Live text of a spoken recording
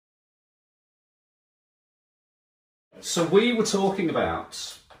So we were talking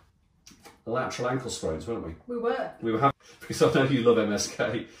about lateral ankle sprains, weren't we? We were. We were having, because I know you love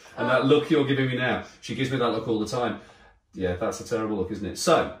MSK, and that look you're giving me now, she gives me that look all the time. Yeah, that's a terrible look, isn't it?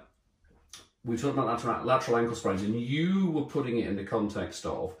 So, we were talking about lateral ankle sprains, and you were putting it in the context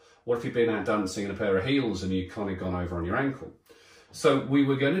of, what if you've been out dancing in a pair of heels and you've kind of gone over on your ankle? So we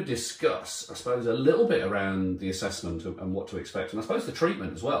were going to discuss, I suppose, a little bit around the assessment and what to expect, and I suppose the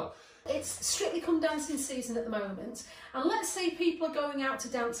treatment as well. It's strictly come dancing season at the moment, and let's say people are going out to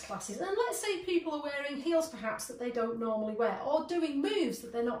dance classes, and let's say people are wearing heels perhaps that they don't normally wear, or doing moves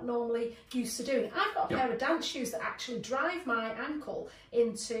that they're not normally used to doing. I've got a pair of dance shoes that actually drive my ankle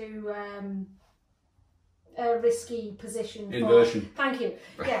into a risky position. Inversion. Thank you.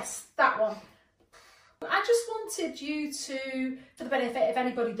 Yes, that one. I just wanted you to, for the benefit of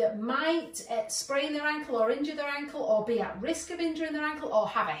anybody that might sprain their ankle or injure their ankle or be at risk of injuring their ankle or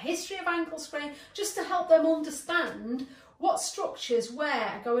have a history of ankle sprain, just to help them understand what structures where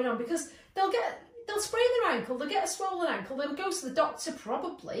are going on, because they'll sprain their ankle, they'll get a swollen ankle, they'll go to the doctor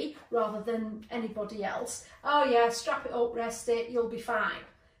probably rather than anybody else. Oh yeah, strap it up, rest it, you'll be fine.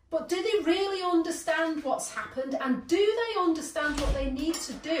 But do they really understand what's happened, and do they understand what they need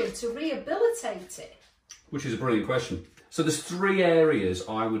to do to rehabilitate it? Which is a brilliant question. So there's three areas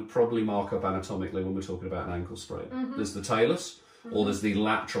I would probably mark up anatomically when we're talking about an ankle sprain. There's the talus, or there's the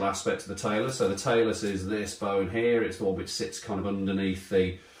lateral aspect of the talus. So the talus is this bone here. It's the one which sits kind of underneath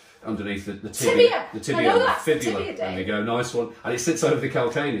the tibia. The tibia and the fibula. There we go, nice one. And it sits over the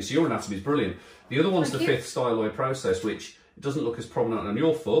calcaneus. Your anatomy is brilliant. The other one's the fifth styloid process, which it doesn't look as prominent on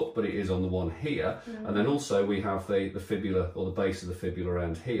your foot, but it is on the one here. And then also we have the fibula, or the base of the fibula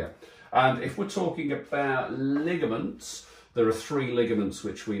around here. And if we're talking about ligaments, there are three ligaments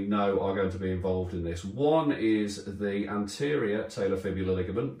which we know are going to be involved in this. One is the anterior talofibular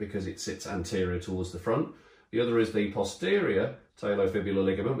ligament, because it sits anterior towards the front. The other is the posterior talofibular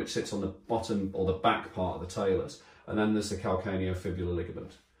ligament, which sits on the bottom or the back part of the talus. And then there's the calcaneofibular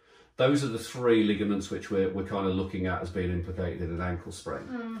ligament. Those are the three ligaments which we're kind of looking at as being implicated in an ankle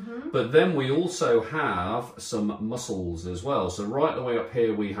sprain. But then we also have some muscles as well. So right the way up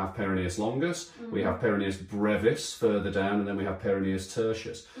here we have peroneus longus, we have peroneus brevis further down, and then we have peroneus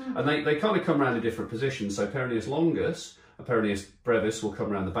tertius. And they kind of come around in different positions. So peroneus longus and peroneus brevis will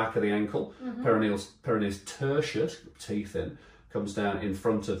come around the back of the ankle. Peroneus tertius, teeth in, comes down in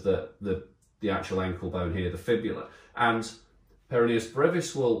front of the actual ankle bone here, the fibula. And peroneus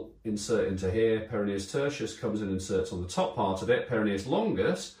brevis will insert into here, peroneus tertius comes and inserts on the top part of it, peroneus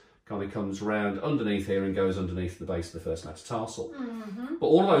longus kind of comes round underneath here and goes underneath the base of the first metatarsal. But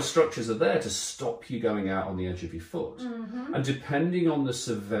all of those structures are there to stop you going out on the edge of your foot. And depending on the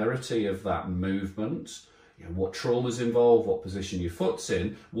severity of that movement, you know, what trauma's involved, what position your foot's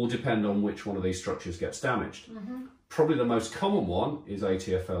in, will depend on which one of these structures gets damaged. Probably the most common one is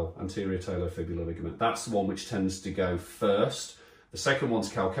ATFL, anterior talofibular ligament. That's the one which tends to go first. The second one's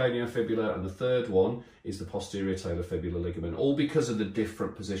calcaneofibular, and the third one is the posterior talofibular ligament, all because of the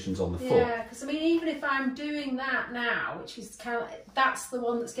different positions on the foot. Yeah, because I mean, even if I'm doing that now, which is kind of, that's the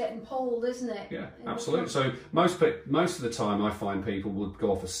one that's getting pulled, isn't it? Yeah, absolutely. So most of the time I find people would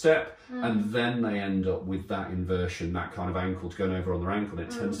go off a step and then they end up with that inversion, that kind of ankle going over on their ankle, and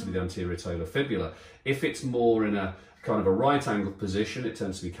it tends to be the anterior talofibular. If it's more in a kind of a right angled position, it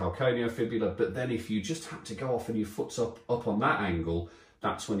tends to be calcaneofibular, but then if you just have to go off and your foot's up on that angle,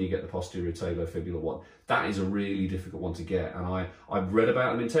 that's when you get the posterior talofibular one. That is a really difficult one to get, and I've read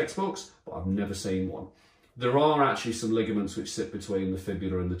about them in textbooks, but I've never seen one. There are actually some ligaments which sit between the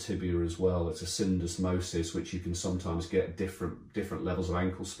fibula and the tibia as well. It's a syndesmosis, which you can sometimes get different levels of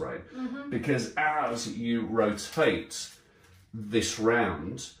ankle sprain, because as you rotate this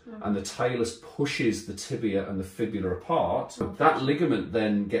round and the talus pushes the tibia and the fibula apart, that ligament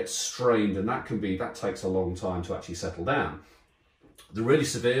then gets strained, and that takes a long time to actually settle down. The really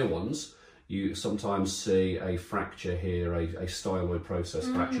severe ones, you sometimes see a fracture here, a styloid process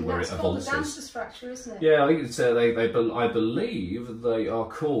fracture where it avulses. That's called the dancer's fracture, isn't it? Yeah, I think it's I believe they are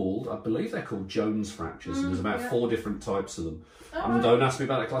called, they're called Jones fractures, and there's about 4 different types of them. Don't ask me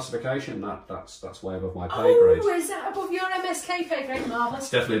about the classification, that's way above my pay grade. Oh, is that above your MSK pay grade? Marvellous.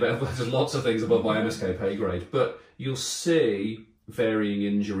 It's definitely above, there's lots of things above my MSK pay grade, but you'll see varying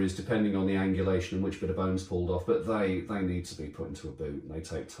injuries depending on the angulation and which bit of bone's pulled off, but they need to be put into a boot, and they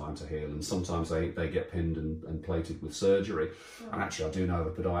take time to heal, and sometimes they get pinned and plated with surgery. And actually I do know of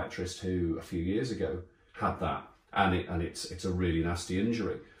a podiatrist who a few years ago had that, and it's a really nasty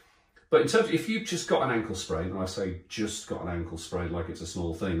injury. But in terms of, if you've just got an ankle sprain, and I say just got an ankle sprain like it's a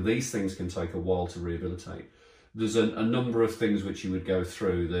small thing, these things can take a while to rehabilitate. there's a number of things which you would go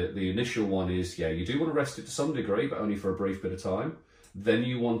through. The initial one is, yeah, you do want to rest it to some degree, but only for a brief bit of time. Then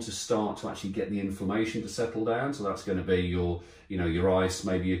you want to start to actually get the inflammation to settle down. So that's going to be your ice,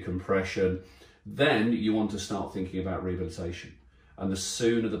 maybe your compression. Then you want to start thinking about rehabilitation. And the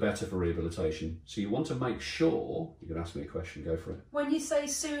sooner the better for rehabilitation. So you want to make sure, you can ask me a question, go for it. When you say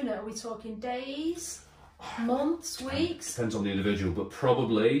sooner, are we talking days, months, weeks? Depends on the individual, but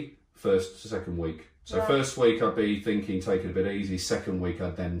probably first to second week. So right. First week I'd be thinking take it a bit easy. Second week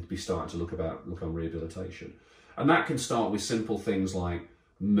I'd then be starting to look on rehabilitation. And that can start with simple things like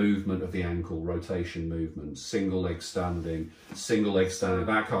movement of the ankle, rotation movements, single leg standing,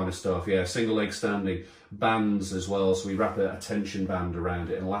 that kind of stuff. Yeah, single leg standing, bands as well. So we wrap a tension band around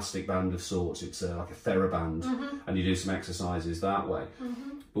it, an elastic band of sorts. It's like a TheraBand, and you do some exercises that way.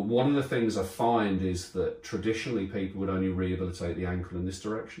 But one of the things I find is that traditionally people would only rehabilitate the ankle in this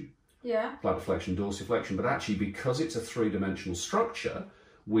direction. Yeah. Plantar flexion, dorsiflexion, but actually because it's a three-dimensional structure,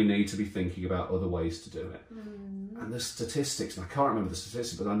 we need to be thinking about other ways to do it. And the statistics, and I can't remember the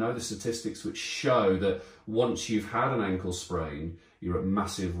statistics, but I know the statistics which show that once you've had an ankle sprain, you're at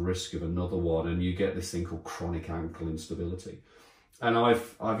massive risk of another one, and you get this thing called chronic ankle instability. And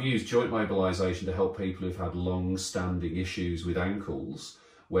I've used joint mobilisation to help people who've had long-standing issues with ankles,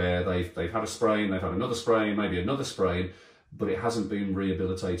 where they've had a sprain, they've had another sprain, maybe another sprain, but it hasn't been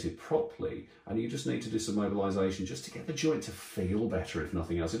rehabilitated properly, and you just need to do some mobilisation just to get the joint to feel better, if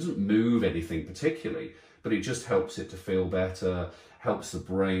nothing else. It doesn't move anything particularly, but it just helps it to feel better, helps the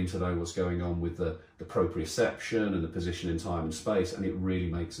brain to know what's going on with the proprioception and the position in time and space, and it really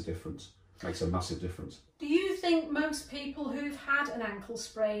makes a difference. Makes a massive difference. Do you think most people who've had an ankle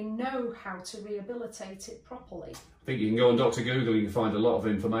sprain know how to rehabilitate it properly? I think you can go on Dr. Google, you can find a lot of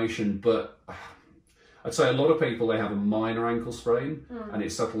information, but I'd say a lot of people, they have a minor ankle sprain and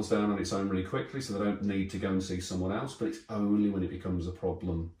it settles down on its own really quickly, so they don't need to go and see someone else. But it's only when it becomes a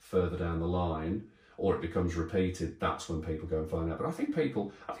problem further down the line or it becomes repeated, that's when people go and find out. But I think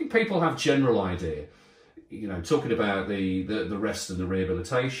people have general idea. You know, talking about the rest and the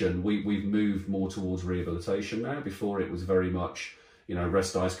rehabilitation, we've moved more towards rehabilitation now. Before it was very much, you know,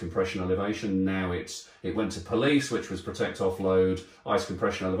 rest, ice, compression, elevation. Now it went to police, which was protect, offload, ice,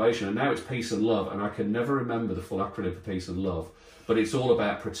 compression, elevation, and now it's peace and love. And I can never remember the full acronym for peace and love, but it's all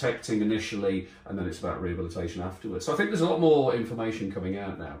about protecting initially, and then it's about rehabilitation afterwards. So I think there's a lot more information coming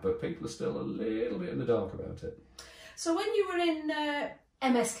out now, but people are still a little bit in the dark about it. So when you were in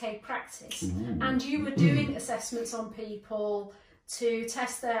MSK practice and you were doing assessments on people to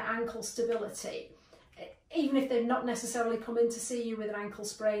test their ankle stability, even if they've not necessarily come in to see you with an ankle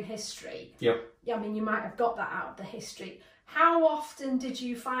sprain history, I mean, you might have got that out of the history. How often did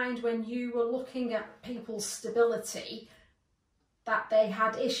you find when you were looking at people's stability that they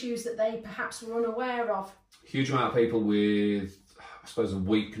had issues that they perhaps were unaware of? Huge amount of people with, I suppose, a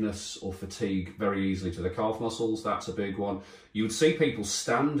weakness or fatigue very easily to the calf muscles. That's a big one. You would see people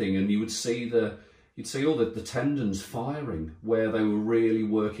standing and you'd see all the tendons firing where they were really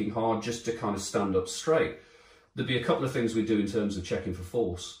working hard just to kind of stand up straight. There'd be a couple of things we do in terms of checking for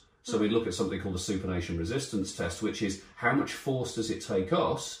force. So we look at something called the supination resistance test, which is how much force does it take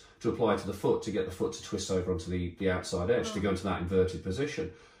us to apply to the foot to get the foot to twist over onto the outside edge, to go into that inverted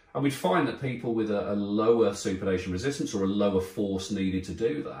position. And we'd find that people with a lower supination resistance or a lower force needed to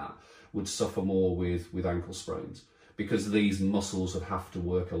do that would suffer more with ankle sprains, because these muscles would have to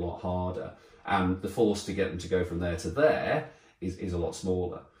work a lot harder, and the force to get them to go from there to there is a lot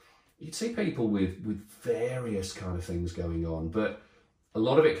smaller. You'd see people with various kind of things going on, but a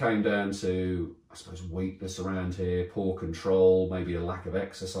lot of it came down to, I suppose, weakness around here, poor control, maybe a lack of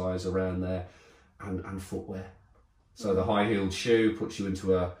exercise around there, and footwear. So the high-heeled shoe puts you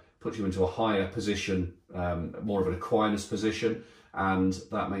into a higher position, more of an equinus position, and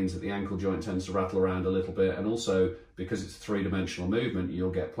that means that the ankle joint tends to rattle around a little bit. And also, because it's a three-dimensional movement,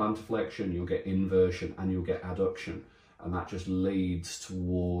 you'll get plantar flexion, you'll get inversion, and you'll get adduction, and that just leads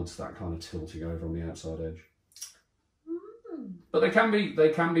towards that kind of tilting over on the outside edge. But they can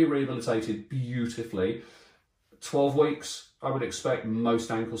be rehabilitated beautifully. 12 weeks, I would expect most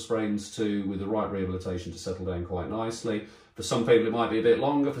ankle sprains to, with the right rehabilitation, to settle down quite nicely. For some people it might be a bit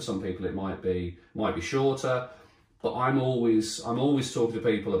longer, for some people it might be shorter. But I'm always talking to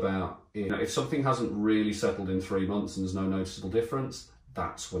people about, you know, if something hasn't really settled in 3 months and there's no noticeable difference,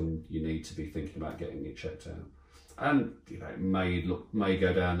 that's when you need to be thinking about getting it checked out. And, you know, it may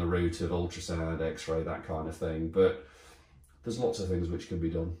go down the route of ultrasound, X-ray, that kind of thing, but there's lots of things which can be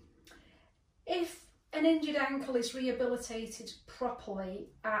done. If an injured ankle is rehabilitated properly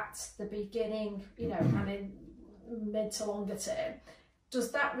at the beginning, you know, and in mid to longer term,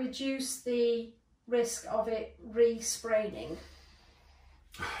 does that reduce the risk of it re-spraining?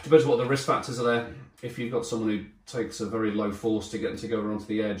 Depends what the risk factors are there. If you've got someone who takes a very low force to get them to go onto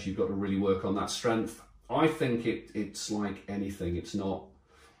the edge, you've got to really work on that strength. I think it's like anything. It's not,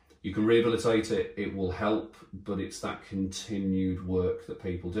 you can rehabilitate it, it will help, but it's that continued work that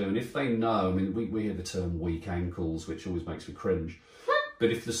people do. And if they know, I mean, we hear the term weak ankles, which always makes me cringe.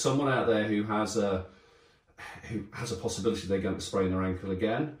 But if there's someone out there who has a possibility they're going to sprain their ankle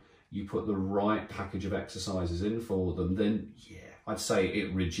again, you put the right package of exercises in for them, then yeah, I'd say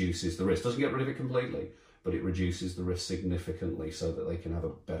it reduces the risk. Doesn't get rid of it completely, but it reduces the risk significantly so that they can have a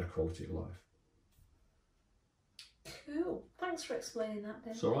better quality of life. Cool. Thanks for explaining that,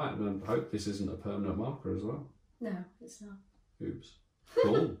 Ben. It's all right, and I hope this isn't a permanent marker as well. No, it's not. Oops.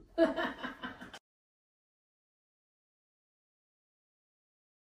 Cool.